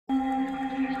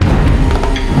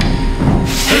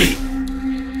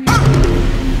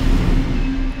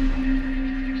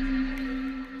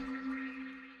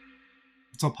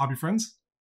What's up, hobby friends?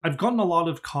 I've gotten a lot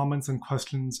of comments and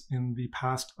questions in the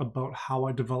past about how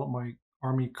I develop my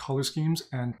army color schemes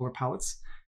and color palettes,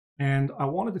 and I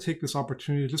wanted to take this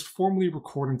opportunity to just formally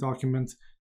record and document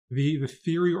the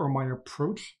theory or my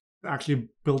approach to actually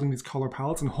building these color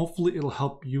palettes, and hopefully it'll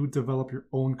help you develop your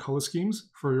own color schemes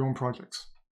for your own projects.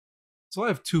 So I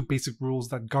have two basic rules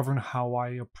that govern how I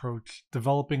approach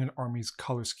developing an army's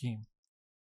color scheme.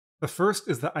 The first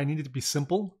is that I need it to be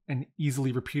simple and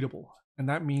easily repeatable, and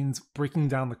that means breaking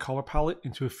down the color palette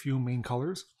into a few main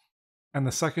colors. And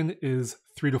the second is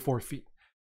 3 to 4 feet.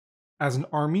 As an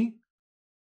army,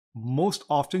 most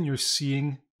often you're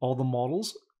seeing all the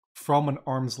models from an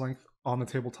arm's length on the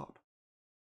tabletop.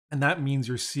 And that means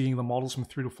you're seeing the models from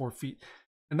 3 to 4 feet.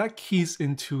 And that keys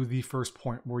into the first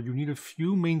point, where you need a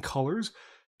few main colors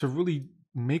to really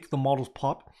make the models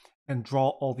pop and draw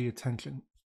all the attention.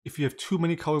 If you have too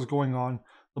many colors going on,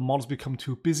 the models become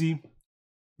too busy,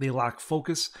 they lack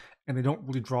focus, and they don't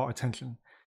really draw attention.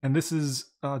 And this is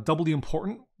doubly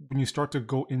important when you start to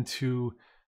go into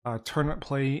tournament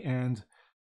play and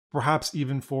perhaps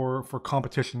even for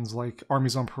competitions like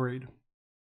Armies on Parade.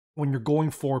 When you're going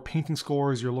for painting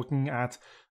scores, you're looking at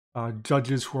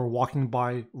judges who are walking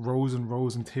by rows and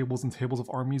rows and tables of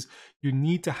armies. You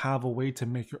need to have a way to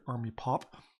make your army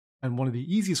pop. And one of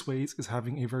the easiest ways is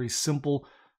having a very simple,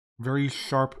 very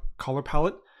sharp color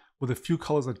palette with a few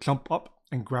colors that jump up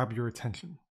and grab your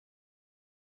attention.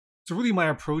 So really my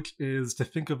approach is to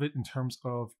think of it in terms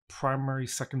of primary,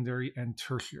 secondary, and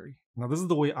tertiary. Now this is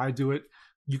the way I do it.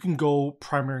 You can go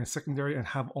primary and secondary and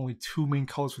have only 2 main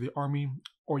colors for the army,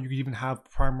 or you can even have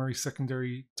primary,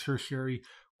 secondary, tertiary,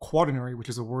 quaternary, which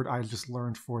is a word I just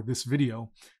learned for this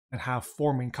video, and have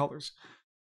 4 main colors.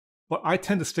 But I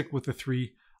tend to stick with the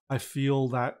 3. I feel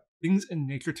that things in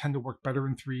nature tend to work better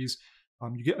in 3s.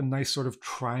 You get a nice sort of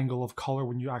triangle of color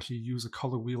when you actually use a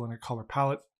color wheel and a color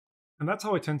palette. And that's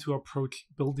how I tend to approach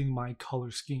building my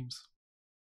color schemes.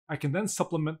 I can then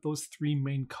supplement those 3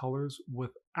 main colors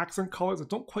with accent colors that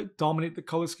don't quite dominate the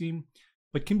color scheme,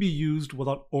 but can be used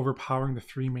without overpowering the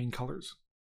 3 main colors.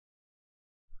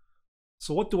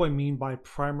 So what do I mean by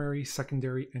primary,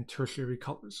 secondary, and tertiary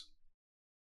colors?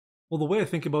 Well, the way I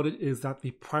think about it is that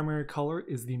the primary color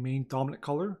is the main dominant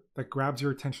color that grabs your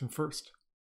attention first,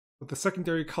 with the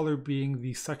secondary color being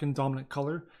the second dominant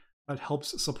color that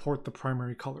helps support the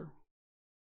primary color.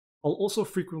 I'll also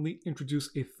frequently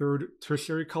introduce a third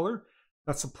tertiary color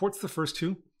that supports the first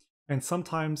 2, and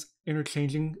sometimes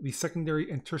interchanging the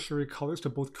secondary and tertiary colors to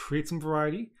both create some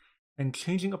variety and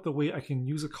changing up the way I can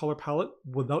use a color palette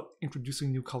without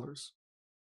introducing new colors.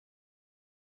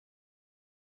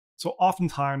 So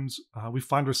oftentimes we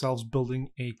find ourselves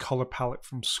building a color palette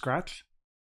from scratch.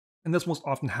 And this most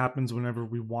often happens whenever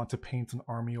we want to paint an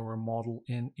army or a model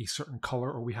in a certain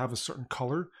color, or we have a certain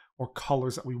color or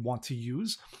colors that we want to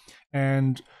use.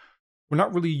 And we're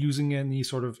not really using any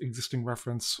sort of existing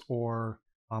reference or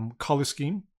color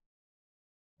scheme.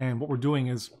 And what we're doing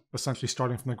is essentially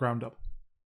starting from the ground up.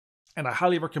 And I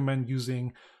highly recommend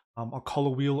using a color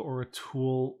wheel or a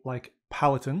tool like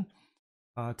Paletton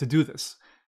to do this.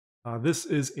 This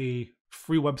is a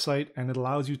free website, and it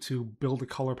allows you to build a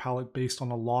color palette based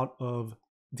on a lot of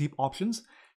deep options.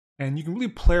 And you can really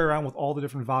play around with all the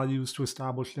different values to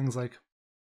establish things like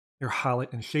your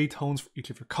highlight and shade tones for each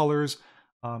of your colors.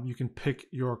 You can pick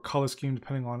your color scheme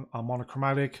depending on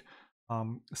monochromatic,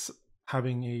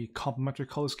 having a complementary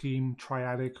color scheme,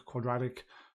 triadic, quadratic,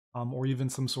 or even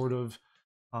some sort of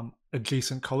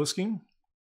adjacent color scheme.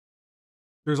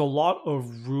 There's a lot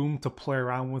of room to play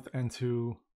around with and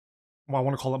to, I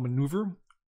want to call it maneuver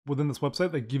within this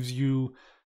website that gives you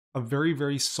a very,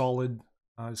 very solid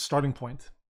starting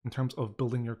point in terms of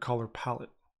building your color palette.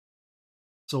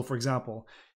 So for example,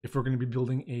 if we're going to be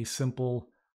building a simple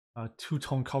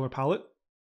 2-tone color palette,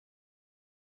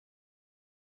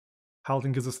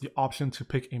 Paletton gives us the option to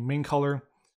pick a main color.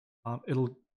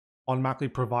 It'll automatically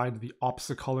provide the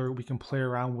opposite color. We can play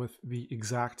around with the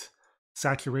exact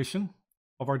saturation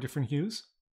of our different hues.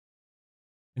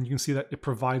 And you can see that it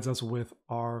provides us with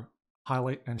our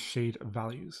highlight and shade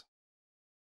values.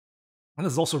 And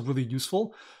this is also really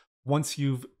useful once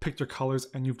you've picked your colors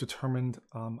and you've determined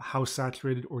how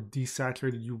saturated or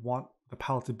desaturated you want the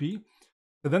palette to be,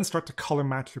 to then start to color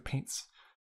match your paints.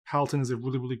 Paletton is a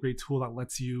really, really great tool that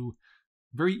lets you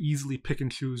very easily pick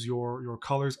and choose your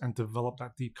colors and develop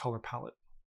that deep color palette.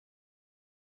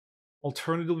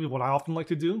 Alternatively, what I often like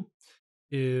to do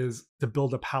is to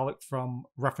build a palette from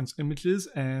reference images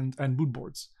and mood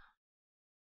boards.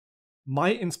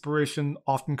 My inspiration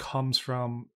often comes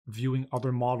from viewing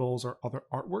other models or other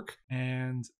artwork,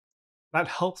 and that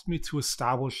helps me to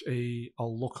establish a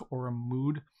look or a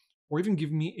mood or even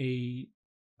give me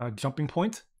a jumping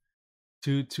point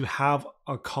to have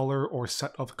a color or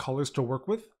set of colors to work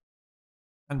with.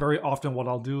 And very often what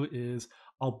I'll do is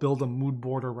I'll build a mood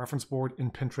board or reference board in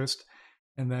Pinterest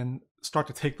and then start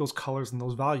to take those colors and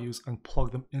those values and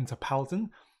plug them into Paletton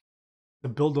to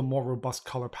build a more robust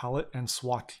color palette and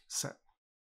swatch set.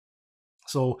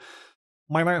 So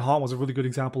my Nighthaunt was a really good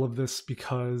example of this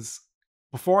because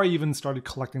before I even started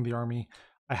collecting the army,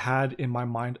 I had in my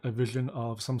mind a vision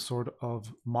of some sort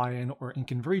of Mayan or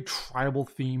Incan, very tribal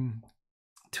theme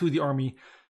to the army,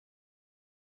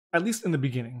 at least in the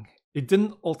beginning. It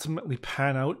didn't ultimately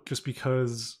pan out just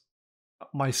because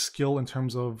my skill in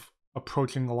terms of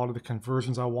approaching a lot of the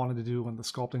conversions I wanted to do and the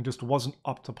sculpting just wasn't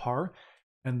up to par.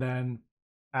 And then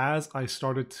as I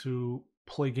started to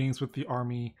play games with the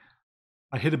army,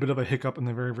 I hit a bit of a hiccup in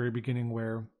the very, very beginning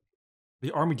where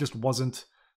the army just wasn't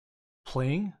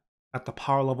playing at the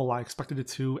power level I expected it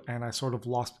to, and I sort of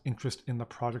lost interest in the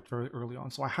project very early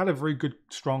on. So I had a very good,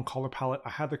 strong color palette. I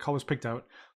had the colors picked out,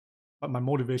 but my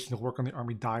motivation to work on the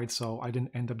army died, so I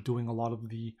didn't end up doing a lot of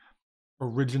the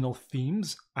original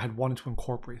themes I had wanted to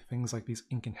incorporate. Things like these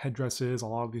Incan headdresses, a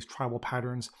lot of these tribal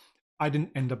patterns, I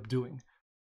didn't end up doing.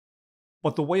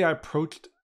 But the way I approached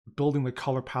building the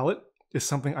color palette is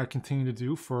something I continue to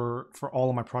do for all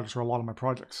of my projects, or a lot of my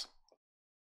projects.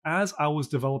 As I was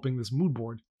developing this mood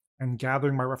board and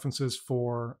gathering my references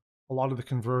for a lot of the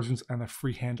conversions and the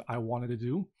freehand I wanted to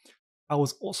do, I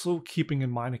was also keeping in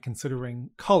mind and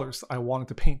considering colors I wanted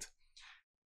to paint.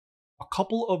 A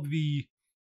couple of the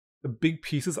big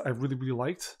pieces I really, really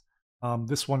liked,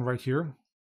 this one right here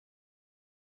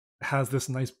has this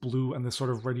nice blue and this sort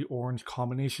of reddy orange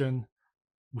combination,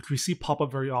 which we see pop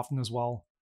up very often as well.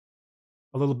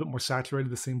 A little bit more saturated,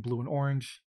 the same blue and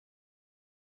orange.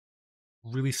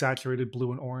 Really saturated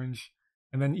blue and orange.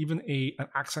 And then even an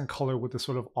accent color with this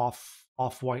sort of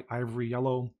off-white ivory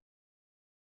yellow.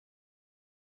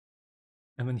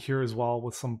 And then here as well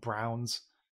with some browns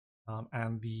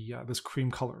and this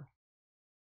cream color.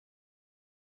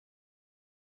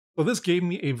 So this gave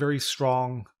me a very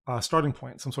strong starting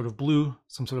point. Some sort of blue,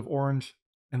 some sort of orange,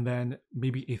 and then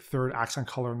maybe a third accent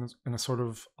color in a sort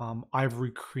of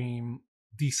ivory cream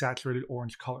desaturated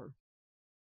orange color.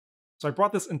 So I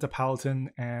brought this into Paletton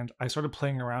and I started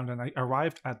playing around and I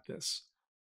arrived at this.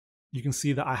 You can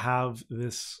see that I have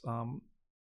this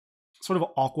sort of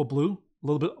aqua blue, a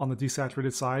little bit on the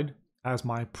desaturated side as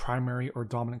my primary or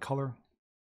dominant color.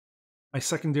 My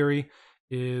secondary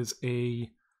is a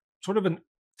sort of an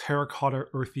terracotta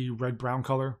earthy red-brown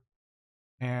color,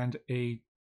 and a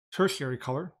tertiary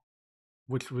color,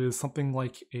 which was something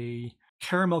like a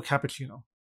caramel cappuccino,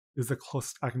 is the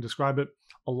closest I can describe it,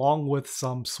 along with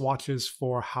some swatches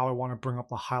for how I want to bring up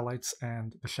the highlights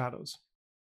and the shadows.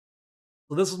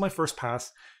 So this was my first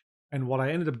pass, and what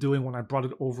I ended up doing when I brought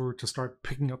it over to start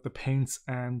picking up the paints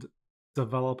and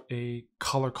develop a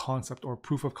color concept or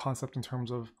proof of concept in terms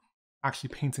of actually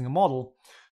painting a model,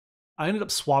 I ended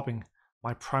up swapping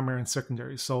my primary and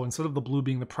secondary. So instead of the blue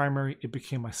being the primary, it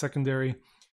became my secondary,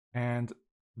 and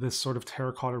this sort of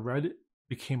terracotta red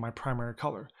became my primary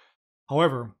color.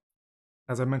 However,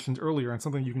 as I mentioned earlier, and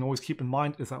something you can always keep in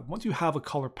mind, is that once you have a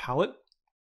color palette,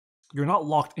 you're not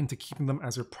locked into keeping them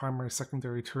as your primary,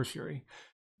 secondary, tertiary.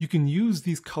 You can use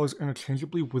these colors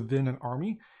interchangeably within an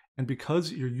army, and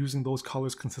because you're using those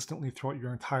colors consistently throughout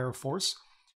your entire force,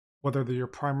 whether they're your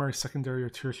primary, secondary, or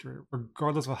tertiary,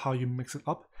 regardless of how you mix it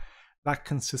up, that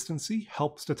consistency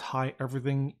helps to tie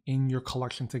everything in your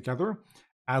collection together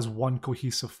as one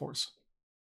cohesive force.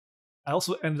 I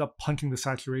also ended up punching the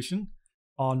saturation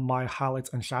on my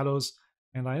highlights and shadows,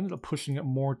 and I ended up pushing it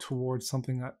more towards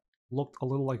something that looked a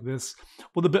little like this,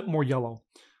 with a bit more yellow.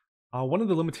 One of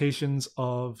the limitations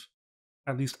of,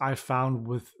 at least I found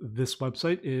with this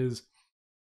website, is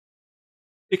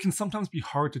it can sometimes be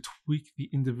hard to tweak the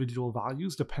individual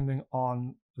values depending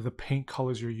on the paint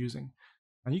colors you're using.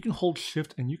 And you can hold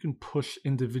shift and you can push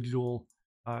individual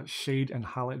shade and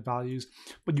highlight values,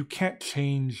 but you can't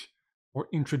change or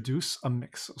introduce a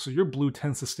mix. So your blue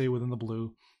tends to stay within the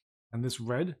blue, and this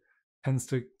red tends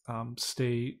to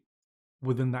stay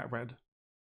within that red.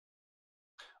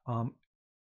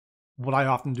 What I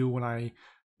often do when I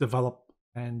develop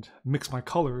and mix my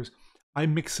colors, I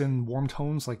mix in warm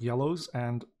tones like yellows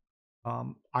and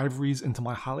ivories into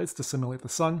my highlights to simulate the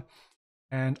sun,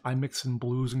 and I mix in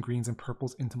blues and greens and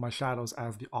purples into my shadows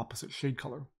as the opposite shade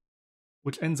color,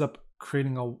 which ends up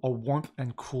creating a warmth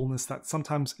and coolness that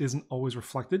sometimes isn't always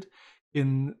reflected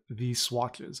in these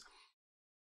swatches.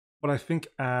 But I think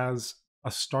as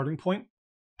a starting point,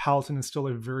 Paletton is still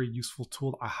a very useful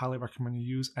tool that I highly recommend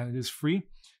you use, and it is free.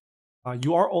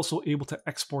 You are also able to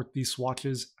export these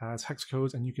swatches as hex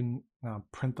codes, and you can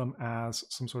print them as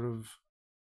some sort of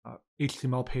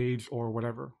HTML page or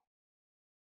whatever.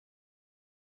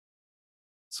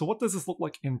 So what does this look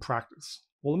like in practice?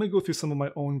 Well, let me go through some of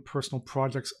my own personal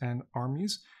projects and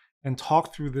armies and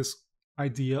talk through this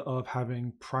idea of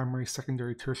having primary,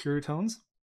 secondary, tertiary tones,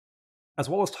 as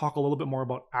well as talk a little bit more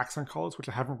about accent colors, which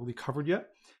I haven't really covered yet.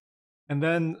 And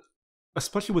then,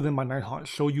 especially within my Nighthaunt,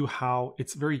 show you how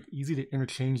it's very easy to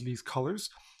interchange these colors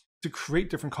to create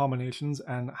different combinations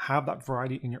and have that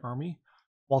variety in your army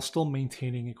while still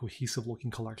maintaining a cohesive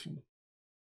looking collection.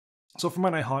 So for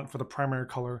my Nighthaunt, for the primary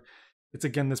color, it's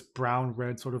again this brown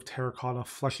red sort of terracotta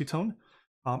fleshy tone.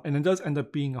 And it does end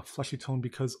up being a fleshy tone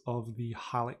because of the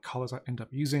highlight colors I end up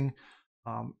using.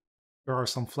 There are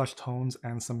some flesh tones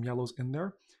and some yellows in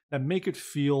there that make it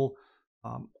feel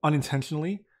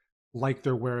unintentionally like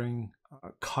they're wearing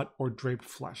cut or draped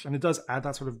flesh. And it does add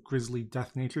that sort of grisly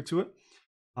death nature to it.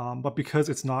 But because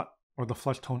it's not, or the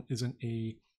flesh tone isn't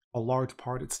a large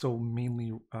part, it's still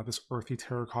mainly this earthy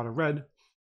terracotta red.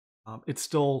 It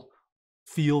still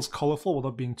feels colorful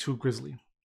without being too grisly.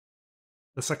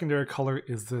 The secondary color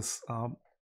is this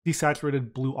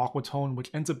desaturated blue aqua tone,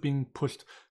 which ends up being pushed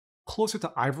closer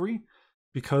to ivory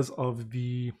because of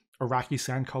the Iraqi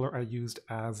sand color I used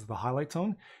as the highlight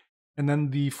tone. And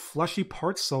then the fleshy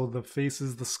parts, so the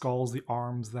faces, the skulls, the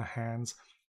arms, the hands,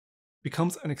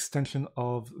 becomes an extension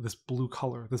of this blue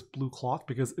color, this blue cloth,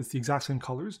 because it's the exact same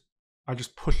colors. I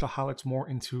just push the highlights more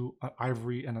into an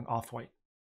ivory and an off-white.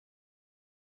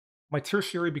 My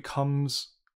tertiary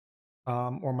becomes,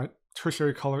 or my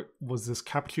tertiary color was this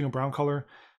cappuccino brown color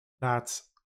that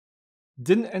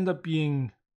didn't end up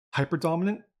being hyper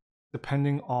dominant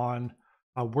depending on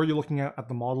where you're looking at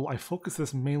the model. I focus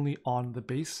this mainly on the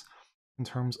base in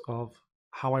terms of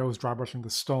how I was dry brushing the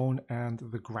stone and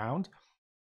the ground.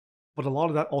 But a lot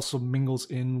of that also mingles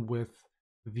in with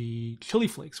the chili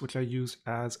flakes, which I use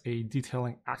as a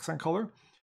detailing accent color,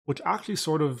 which actually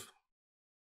sort of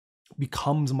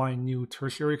becomes my new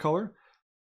tertiary color.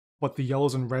 But the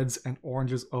yellows and reds and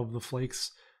oranges of the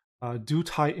flakes do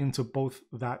tie into both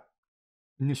that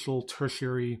initial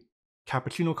tertiary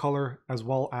cappuccino color as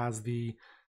well as the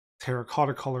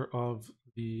terracotta color of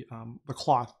the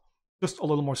cloth, just a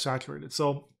little more saturated.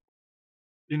 So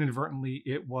inadvertently,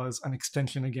 it was an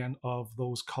extension again of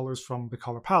those colors from the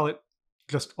color palette,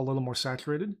 just a little more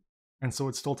saturated. And so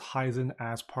it still ties in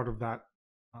as part of that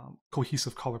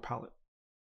cohesive color palette.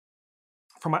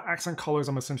 For my accent colors,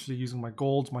 I'm essentially using my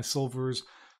golds, my silvers,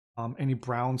 any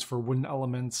browns for wooden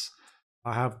elements.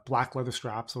 I have black leather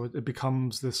straps, so it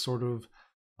becomes this sort of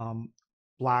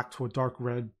black to a dark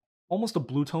red, almost a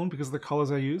blue tone because of the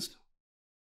colors I used.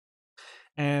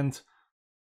 And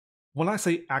when I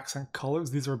say accent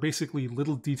colors, these are basically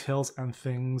little details and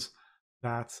things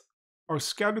that are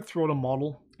scattered throughout a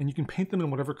model, and you can paint them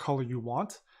in whatever color you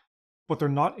want, but they're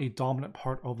not a dominant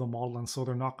part of the model, and so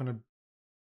they're not going to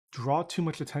draw too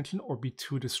much attention or be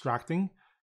too distracting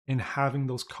in having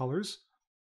those colors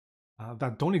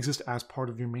that don't exist as part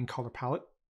of your main color palette,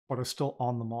 but are still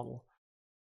on the model.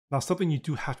 Now, something you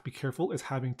do have to be careful is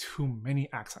having too many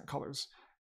accent colors.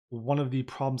 One of the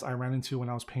problems I ran into when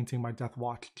I was painting my Death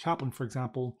Watch chaplain, for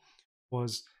example,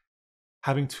 was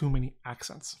having too many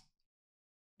accents.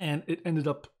 And it ended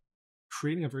up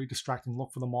creating a very distracting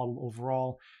look for the model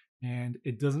overall, and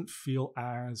it doesn't feel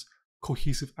as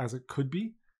cohesive as it could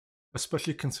be,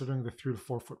 especially considering the 3 to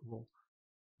 4 foot rule.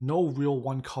 No real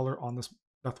one color on this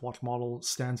Death Watch model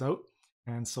stands out,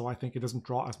 and so I think it doesn't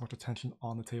draw as much attention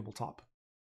on the tabletop.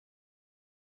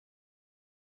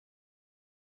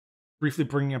 Briefly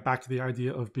bringing it back to the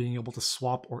idea of being able to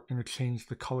swap or interchange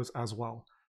the colors as well.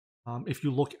 If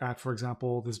you look at, for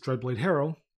example, this Dreadblade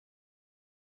Harrow,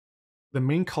 the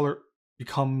main color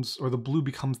becomes, or the blue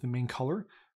becomes the main color,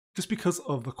 just because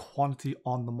of the quantity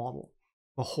on the model.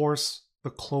 The horse, the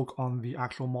cloak on the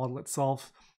actual model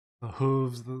itself, the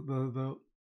hooves, the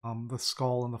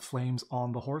skull and the flames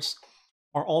on the horse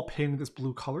are all painted this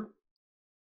blue color.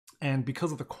 And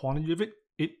because of the quantity of it,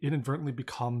 it inadvertently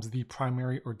becomes the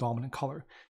primary or dominant color.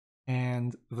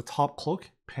 And the top cloak,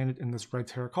 painted in this red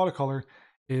terracotta color,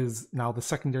 is now the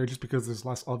secondary just because there's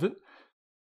less of it.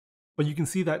 But you can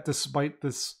see that despite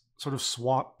this sort of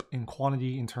swap in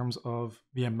quantity in terms of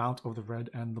the amount of the red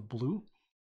and the blue,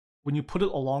 when you put it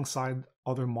alongside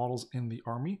other models in the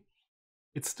army,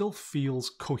 it still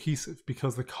feels cohesive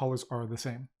because the colors are the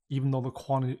same, even though the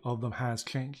quantity of them has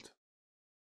changed.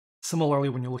 Similarly,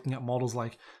 when you're looking at models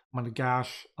like my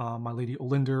Nagash, my Lady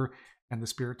Olinder, and the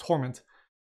Spirit Torment,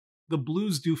 the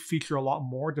blues do feature a lot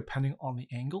more depending on the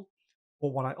angle. But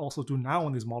what I also do now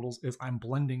in these models is I'm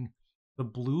blending the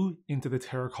blue into the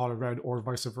terracotta red or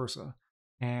vice versa.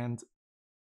 And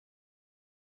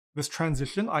this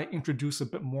transition, I introduce a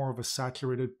bit more of a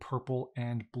saturated purple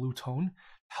and blue tone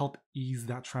to help ease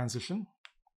that transition.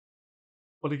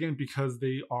 But again, because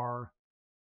they are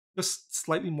just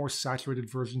slightly more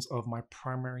saturated versions of my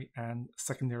primary and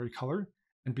secondary color,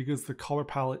 and because the color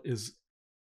palette is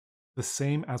the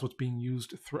same as what's being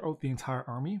used throughout the entire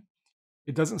army,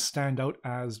 it doesn't stand out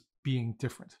as being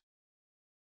different.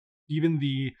 Even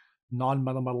the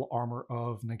non-metal armor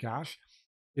of Nagash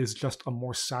is just a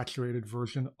more saturated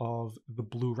version of the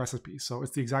blue recipe. So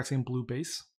it's the exact same blue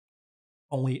base,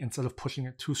 only instead of pushing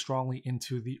it too strongly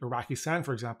into the Iraqi sand,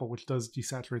 for example, which does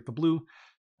desaturate the blue,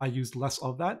 I used less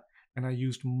of that, and I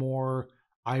used more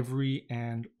ivory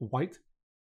and white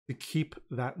to keep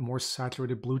that more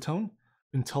saturated blue tone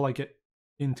until I get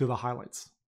into the highlights.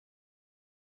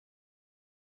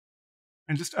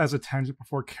 And just as a tangent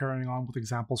before carrying on with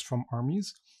examples from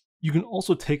armies, you can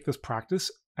also take this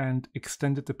practice and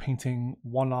extend it to painting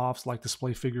one-offs like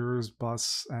display figures,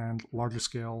 busts, and larger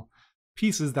scale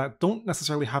pieces that don't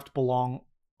necessarily have to belong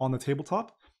on the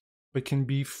tabletop, but can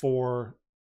be for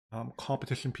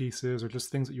competition pieces or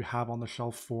just things that you have on the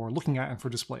shelf for looking at and for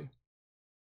display.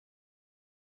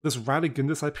 This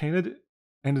Radigundus I painted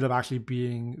ended up actually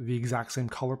being the exact same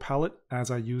color palette as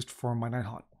I used for my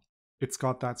Nighthaunt. It's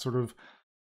got that sort of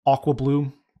aqua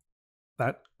blue,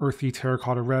 that earthy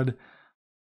terracotta red,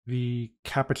 the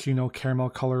cappuccino caramel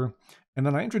color, and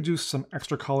then I introduced some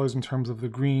extra colors in terms of the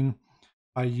green.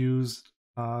 I used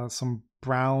some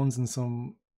browns and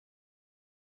some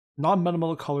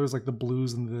non-metal colors like the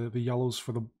blues and the yellows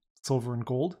for the silver and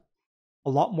gold. A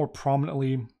lot more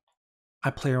prominently,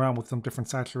 I play around with some different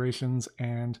saturations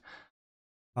and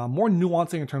more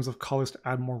nuancing in terms of colors to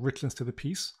add more richness to the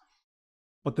piece.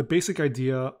 But the basic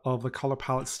idea of the color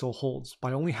palette still holds.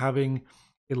 By only having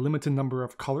a limited number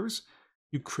of colors,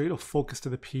 you create a focus to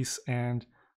the piece, and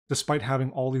despite having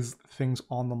all these things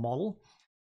on the model,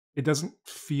 it doesn't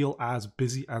feel as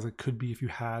busy as it could be if you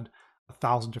had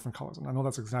 1,000 different colors. And I know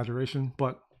that's exaggeration,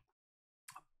 but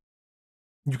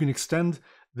you can extend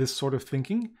this sort of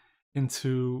thinking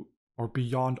into, or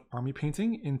beyond army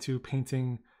painting, into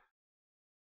painting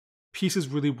pieces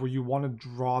really where you want to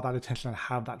draw that attention and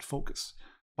have that focus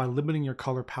by limiting your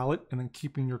color palette and then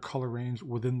keeping your color range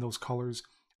within those colors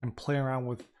and play around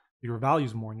with your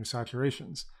values more and your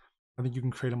saturations. I think you can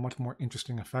create a much more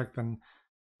interesting effect than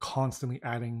constantly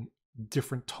adding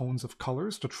different tones of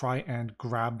colors to try and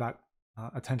grab that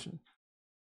attention.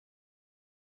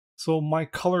 So my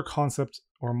color concept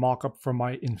or mock-up for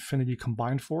my Infinity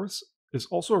Combined Force is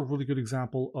also a really good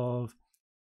example of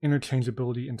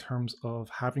interchangeability in terms of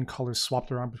having colors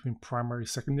swapped around between primary,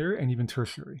 secondary, and even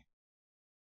tertiary.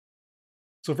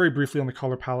 So very briefly on the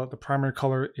color palette, the primary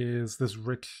color is this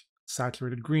rich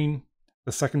saturated green.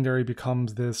 The secondary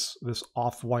becomes this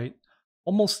off-white,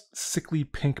 almost sickly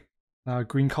pink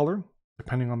green color,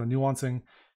 depending on the nuancing.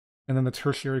 And then the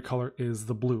tertiary color is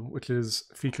the blue, which is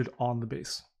featured on the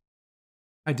base.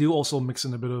 I do also mix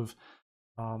in a bit of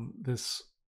this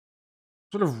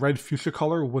sort of red fuchsia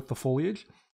color with the foliage,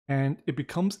 and it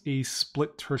becomes a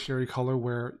split tertiary color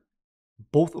where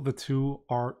both of the two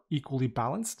are equally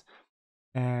balanced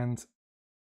and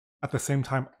at the same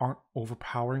time aren't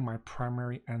overpowering my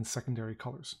primary and secondary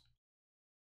colors.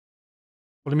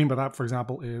 What I mean by that, for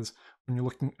example, is when you're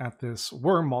looking at this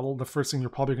worm model, the first thing you're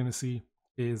probably going to see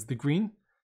is the green,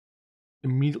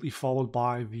 immediately followed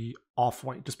by the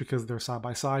off-white, just because they're side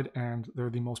by side and they're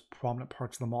the most prominent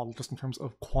parts of the model, just in terms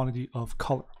of quantity of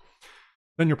color.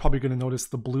 Then you're probably going to notice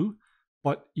the blue,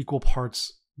 but equal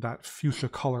parts that fuchsia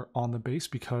color on the base,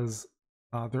 because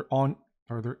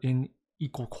they're in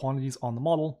equal quantities on the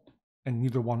model, and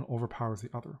neither one overpowers the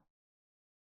other.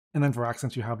 And then for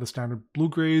accents, you have the standard blue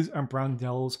grays and brown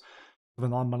yellows for the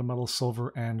non-metal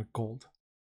silver and gold.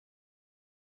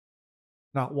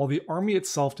 Now, while the army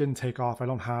itself didn't take off, I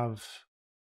don't have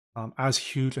as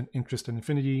huge an interest in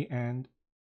Infinity, and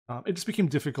it just became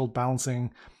difficult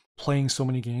balancing playing so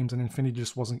many games, and Infinity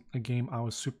just wasn't a game I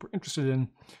was super interested in.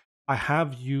 I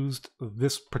have used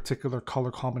this particular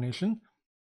color combination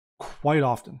quite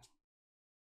often,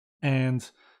 and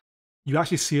you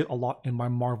actually see it a lot in my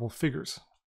Marvel figures.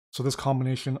 So this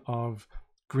combination of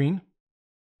green,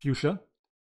 fuchsia,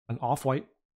 an off-white,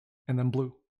 and then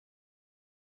blue.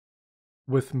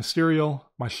 With Mysterio,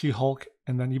 my She-Hulk,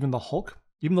 and then even the Hulk,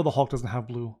 even though the Hulk doesn't have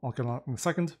blue, I'll get on it in a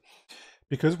second,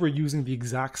 because we're using the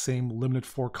exact same limited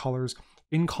 4 colors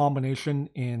in combination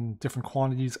in different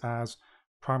quantities as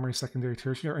primary, secondary,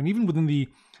 tertiary, and even within the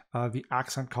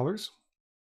accent colors,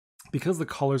 because the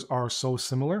colors are so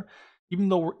similar, even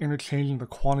though we're interchanging the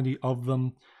quantity of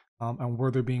them and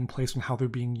where they're being placed and how they're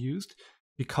being used.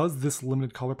 Because this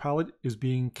limited color palette is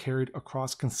being carried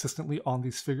across consistently on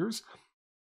these figures,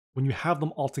 when you have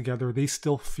them all together, they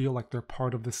still feel like they're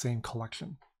part of the same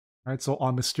collection. Right? So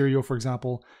on Mysterio, for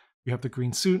example, you have the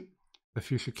green suit, the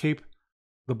fuchsia cape,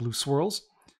 the blue swirls,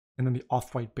 and then the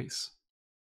off-white base.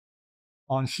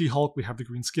 On She-Hulk, we have the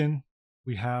green skin,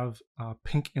 we have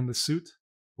pink in the suit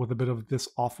with a bit of this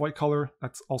off-white color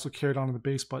that's also carried on in the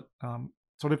base, but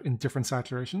sort of in different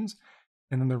saturations,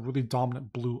 and then the really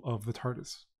dominant blue of the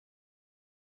TARDIS.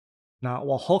 Now,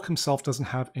 while Hulk himself doesn't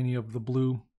have any of the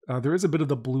blue, there is a bit of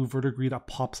the blue verdigris that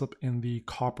pops up in the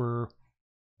copper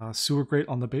sewer grate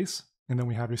on the base, and then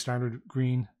we have your standard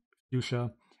green,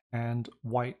 fuchsia, and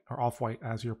white or off-white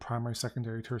as your primary,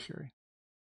 secondary, tertiary.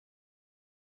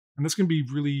 And this can be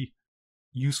really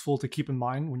useful to keep in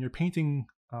mind when you're painting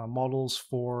models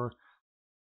for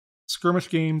skirmish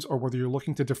games, or whether you're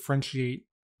looking to differentiate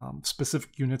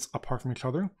specific units apart from each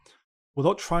other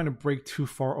without trying to break too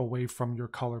far away from your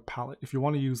color palette. If you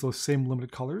want to use those same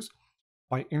limited colors,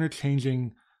 by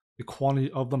interchanging the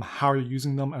quantity of them, how you're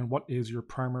using them, and what is your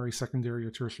primary, secondary,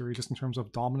 or tertiary, just in terms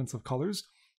of dominance of colors,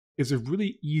 is a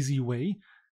really easy way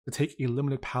to take a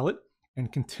limited palette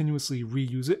and continuously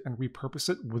reuse it and repurpose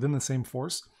it within the same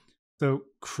force. So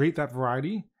create that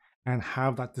variety and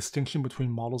have that distinction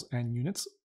between models and units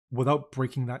without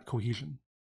breaking that cohesion.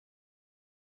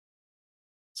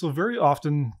 So very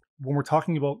often when we're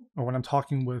talking about, or when I'm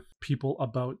talking with people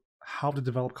about how to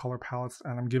develop color palettes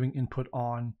and I'm giving input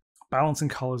on balancing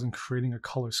colors and creating a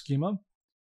color schema,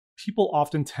 people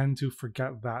often tend to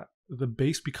forget that the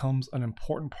base becomes an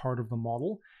important part of the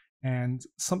model and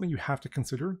something you have to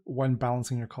consider when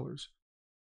balancing your colors.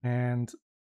 And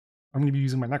I'm going to be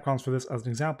using my Necrons for this as an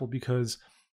example because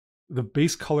the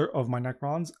base color of my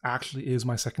Necrons actually is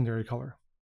my secondary color.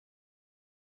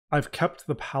 I've kept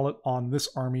the palette on this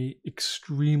army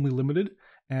extremely limited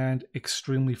and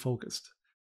extremely focused,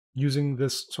 using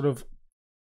this sort of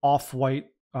off-white,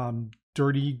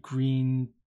 dirty green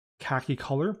khaki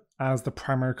color as the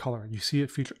primary color. You see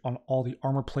it featured on all the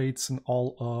armor plates and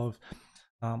all of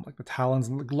like the talons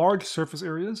and the large surface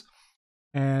areas.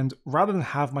 And rather than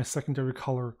have my secondary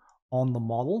color on the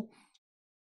model,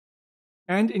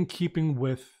 and in keeping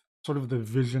with sort of the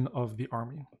vision of the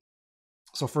army.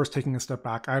 So first, taking a step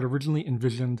back, I had originally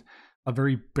envisioned a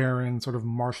very barren sort of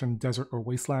Martian desert or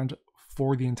wasteland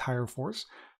for the entire force,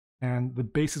 and the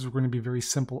bases were going to be very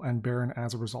simple and barren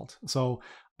as a result. So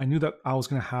I knew that I was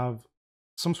going to have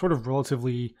some sort of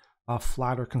relatively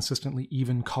flat or consistently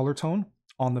even color tone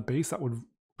on the base that would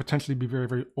potentially be very,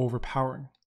 very overpowering.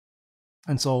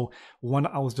 And so when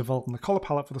I was developing the color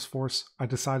palette for this force, I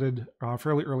decided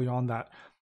fairly early on that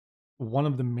one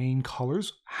of the main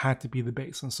colors had to be the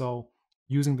base. And so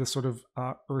using this sort of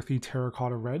earthy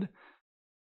terracotta red,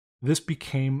 this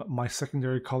became my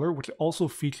secondary color, which also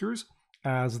features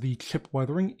as the chip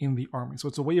weathering in the army. So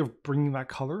it's a way of bringing that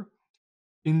color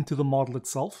into the model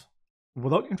itself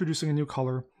without introducing a new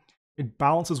color. It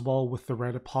balances well with the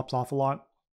red. It pops off a lot.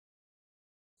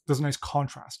 There's a nice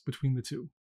contrast between the two.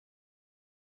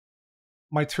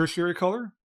 My tertiary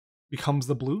color becomes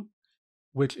the blue,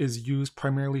 which is used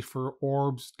primarily for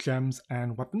orbs, gems,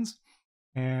 and weapons.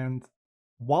 And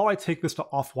while I take this to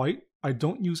off-white, I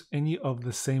don't use any of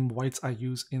the same whites I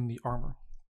use in the armor.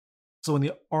 So in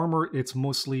the armor, it's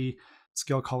mostly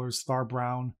scale colors, Star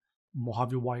Brown,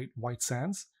 Mojave White, White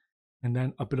Sands, and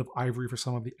then a bit of ivory for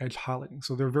some of the edge highlighting.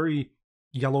 So they're very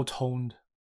yellow-toned,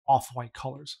 off-white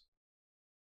colors.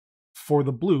 For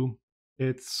the blue,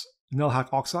 it's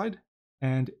Nilhak Oxide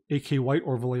and AK White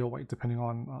or Vallejo White, depending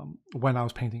on when I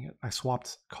was painting it. I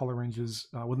swapped color ranges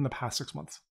within the past 6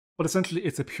 months. But essentially,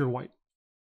 it's a pure white.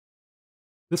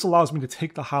 This allows me to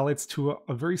take the highlights to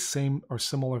a very same or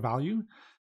similar value,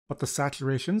 but the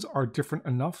saturations are different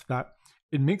enough that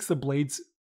it makes the blades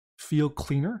feel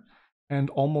cleaner and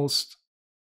almost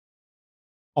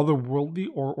otherworldly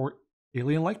or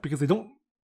alien-like, because they don't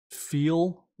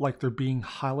feel like they're being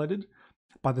highlighted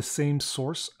by the same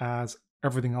source as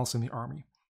everything else in the army.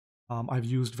 I've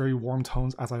used very warm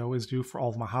tones, as I always do, for all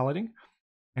of my highlighting,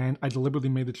 and I deliberately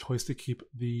made the choice to keep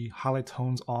the highlight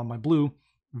tones on my blue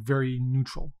very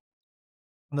neutral.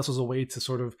 And this was a way to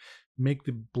sort of make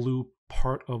the blue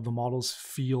part of the models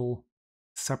feel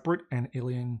separate and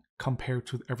alien compared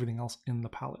to everything else in the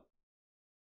palette.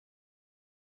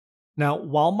 Now,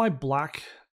 while my black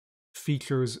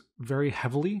features very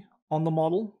heavily on the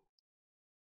model,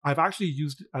 I've actually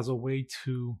used it as a way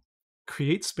to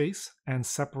create space and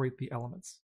separate the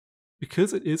elements.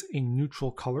 Because it is a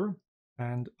neutral color,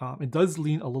 and it does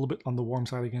lean a little bit on the warm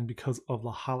side again because of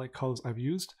the highlight colors I've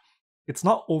used, it's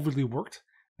not overly worked,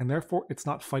 and therefore it's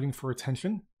not fighting for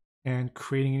attention and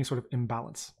creating any sort of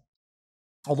imbalance.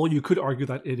 Although you could argue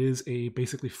that it is a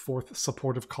basically fourth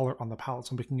supportive color on the palette,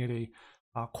 so making it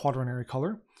a quaternary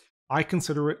color, I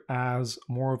consider it as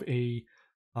more of a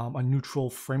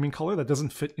neutral framing color that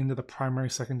doesn't fit into the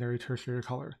primary, secondary, tertiary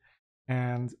color.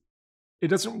 And it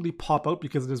doesn't really pop out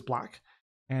because it is black,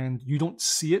 and you don't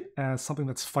see it as something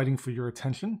that's fighting for your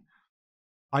attention.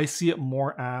 I see it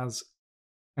more as,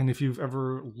 and if you've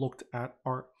ever looked at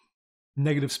art,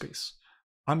 negative space.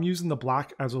 I'm using the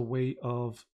black as a way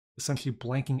of essentially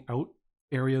blanking out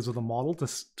areas of the model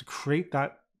to create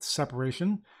that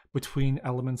separation between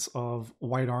elements of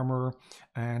white armor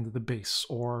and the base,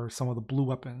 or some of the blue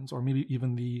weapons, or maybe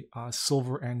even the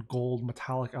silver and gold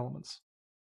metallic elements.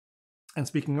 And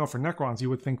speaking of, for Necrons, you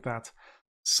would think that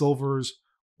silvers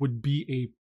would be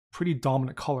a pretty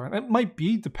dominant color, and it might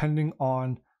be depending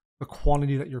on the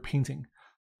quantity that you're painting.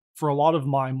 For a lot of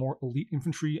my more elite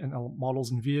infantry and models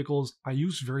and vehicles, I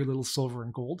use very little silver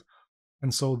and gold,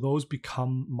 and so those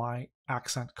become my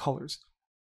accent colors.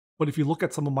 But if you look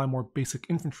at some of my more basic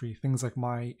infantry, things like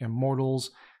my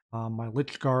Immortals, my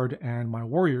Lich Guard, and my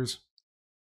Warriors,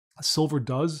 silver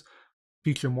does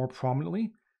feature more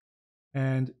prominently,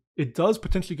 and it does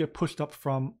potentially get pushed up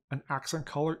from an accent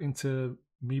color into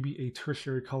maybe a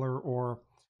tertiary color or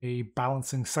a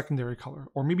balancing secondary color,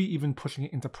 or maybe even pushing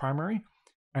it into primary,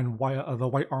 and the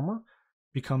white armor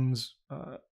becomes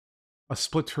a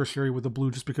split tertiary with the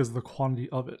blue just because of the quantity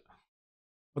of it.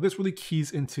 But this really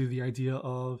keys into the idea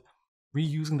of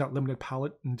reusing that limited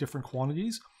palette in different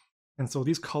quantities, and so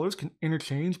these colors can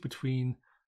interchange between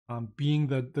being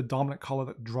the dominant color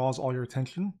that draws all your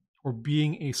attention, or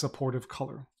being a supportive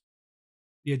color.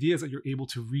 The idea is that you're able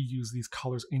to reuse these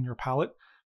colors in your palette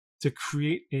to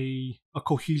create a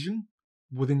cohesion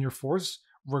within your force,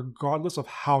 regardless of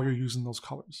how you're using those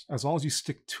colors. As long as you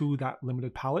stick to that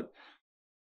limited palette,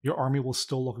 your army will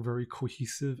still look very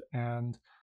cohesive and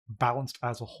balanced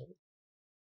as a whole.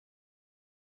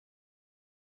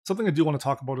 Something I do want to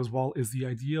talk about as well is the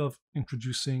idea of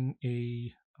introducing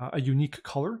a unique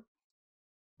color.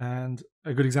 And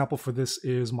a good example for this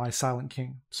is my Silent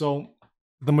King. So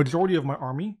the majority of my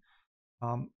army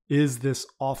is this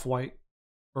off-white,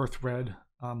 earth red,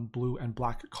 blue, and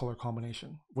black color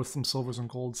combination with some silvers and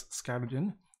golds scattered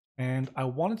in. And I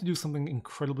wanted to do something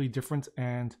incredibly different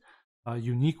and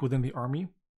unique within the army,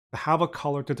 to have a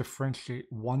color to differentiate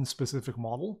one specific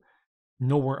model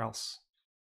nowhere else,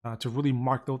 to really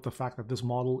mark out the fact that this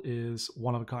model is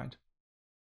one of a kind.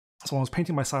 So when I was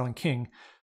painting my Silent King,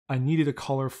 I needed a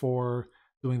color for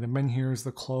doing the menhirs,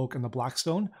 the cloak, and the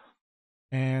blackstone,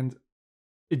 and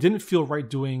it didn't feel right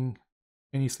doing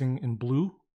anything in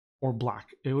blue or black.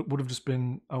 It would have just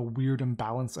been a weird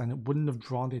imbalance, and it wouldn't have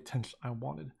drawn the attention I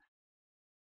wanted.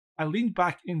 I leaned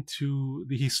back into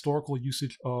the historical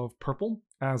usage of purple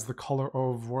as the color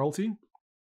of royalty,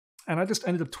 and I just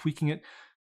ended up tweaking it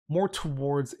more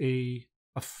towards a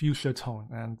fuchsia tone.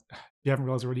 And if you haven't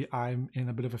realized already, I'm in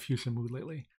a bit of a fuchsia mood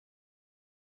lately.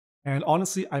 And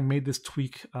honestly, I made this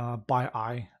tweak by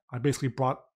eye. I basically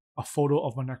brought a photo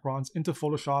of my Necrons into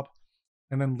Photoshop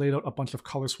and then laid out a bunch of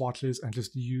color swatches and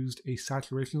just used a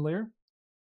saturation layer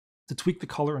to tweak the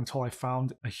color until I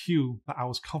found a hue that I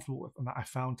was comfortable with and that I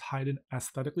found tied in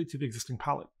aesthetically to the existing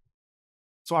palette.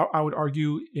 So I would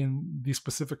argue, in the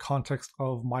specific context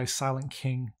of my Silent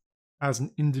King as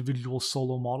an individual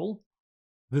solo model,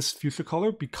 this fuchsia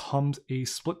color becomes a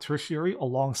split tertiary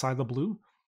alongside the blue.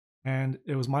 And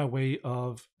it was my way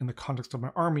of, in the context of my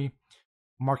army,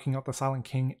 marking out the Silent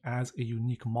King as a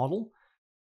unique model.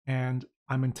 And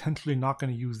I'm intentionally not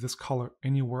going to use this color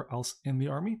anywhere else in the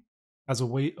army as a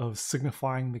way of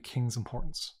signifying the king's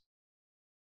importance.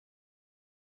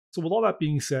 So with all that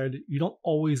being said, you don't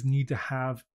always need to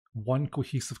have one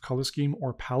cohesive color scheme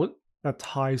or palette that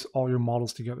ties all your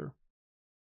models together.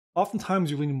 Oftentimes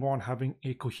you're leaning more on having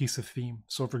a cohesive theme.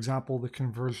 So for example, the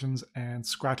conversions and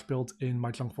scratch builds in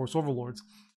my Junkforce Overlords,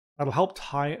 that'll help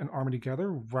tie an army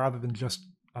together rather than just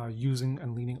using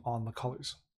and leaning on the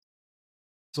colors.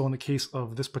 So in the case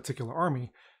of this particular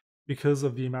army, because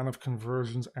of the amount of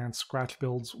conversions and scratch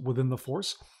builds within the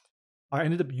force, I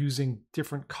ended up using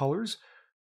different colors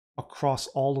across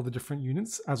all of the different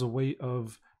units as a way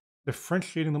of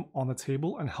differentiating them on the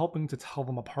table and helping to tell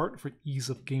them apart for ease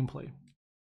of gameplay.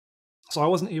 So I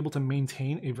wasn't able to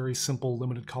maintain a very simple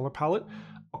limited color palette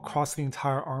across the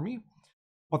entire army,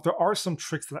 but there are some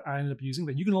tricks that I ended up using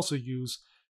that you can also use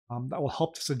that will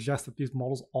help to suggest that these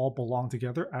models all belong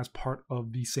together as part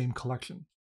of the same collection.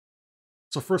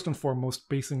 So first and foremost,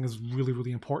 basing is really,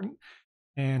 really important.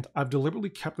 And I've deliberately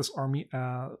kept this army,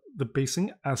 the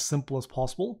basing, as simple as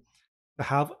possible to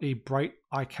have a bright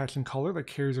eye-catching color that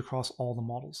carries across all the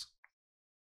models.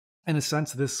 In a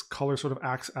sense, this color sort of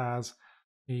acts as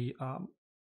a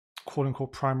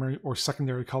quote-unquote primary or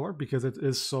secondary color because it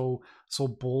is so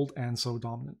bold and so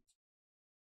dominant.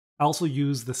 I also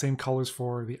use the same colors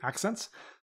for the accents.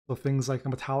 So things like the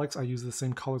metallics, I use the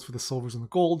same colors for the silvers and the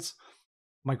golds.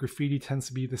 My graffiti tends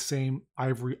to be the same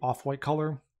ivory off-white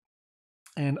color.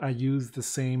 And I use the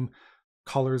same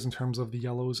colors in terms of the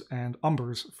yellows and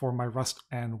umbers for my rust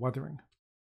and weathering.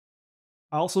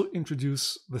 I also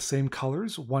introduce the same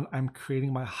colors when I'm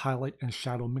creating my highlight and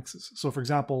shadow mixes. So for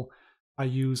example, I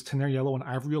use Tenaire Yellow and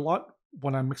Ivory a lot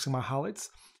when I'm mixing my highlights,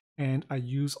 and I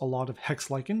use a lot of Hex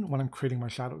Lichen when I'm creating my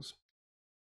shadows.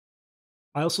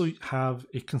 I also have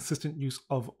a consistent use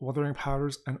of weathering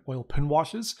powders and oil pin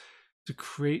washes to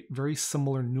create very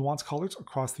similar nuanced colors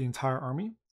across the entire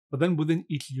army. But then within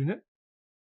each unit,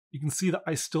 you can see that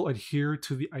I still adhere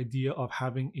to the idea of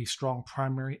having a strong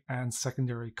primary and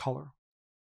secondary color.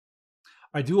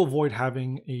 I do avoid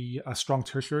having a strong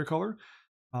tertiary color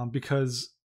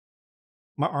because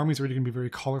my army is already going to be very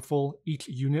colorful. Each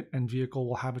unit and vehicle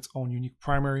will have its own unique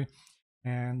primary,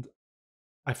 and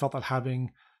I felt that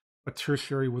having a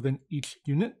tertiary within each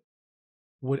unit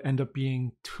would end up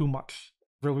being too much,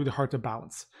 really hard to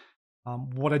balance.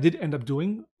 What I did end up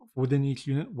doing within each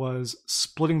unit was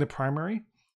splitting the primary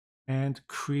and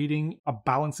creating a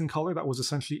balancing color that was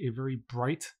essentially a very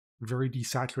bright, very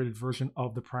desaturated version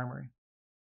of the primary.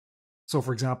 So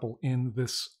for example, in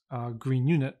this green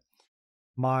unit,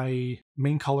 my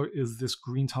main color is this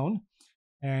green tone,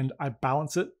 and I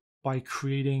balance it by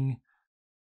creating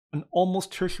an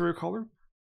almost tertiary color,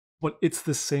 but it's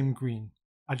the same green.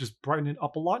 I just brighten it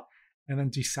up a lot and then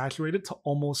desaturate it to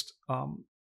almost, I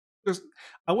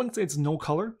wouldn't say it's no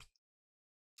color,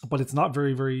 but it's not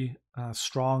very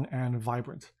strong and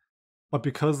vibrant. But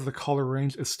because the color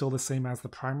range is still the same as the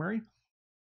primary,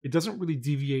 it doesn't really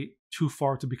deviate too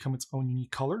far to become its own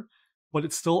unique color, but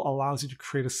it still allows you to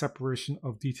create a separation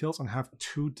of details and have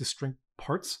two distinct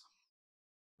parts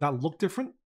that look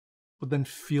different, but then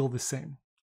feel the same.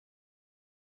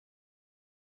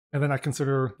 And then I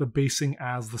consider the basing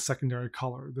as the secondary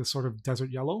color, this sort of desert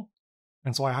yellow.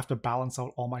 And so I have to balance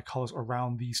out all my colors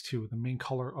around these two, the main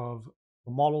color of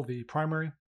the model, the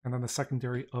primary, and then the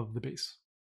secondary of the base.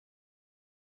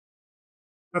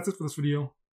 That's it for this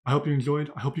video. I hope you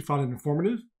enjoyed. I hope you found it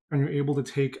informative and you're able to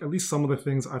take at least some of the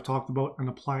things I've talked about and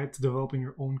apply it to developing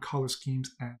your own color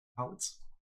schemes and palettes.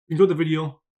 If you enjoyed the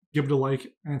video, give it a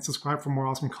like and subscribe for more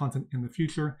awesome content in the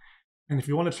future. And if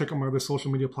you want to check out my other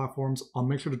social media platforms, I'll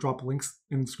make sure to drop links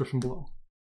in the description below.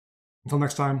 Until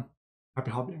next time,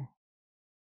 happy hobbying.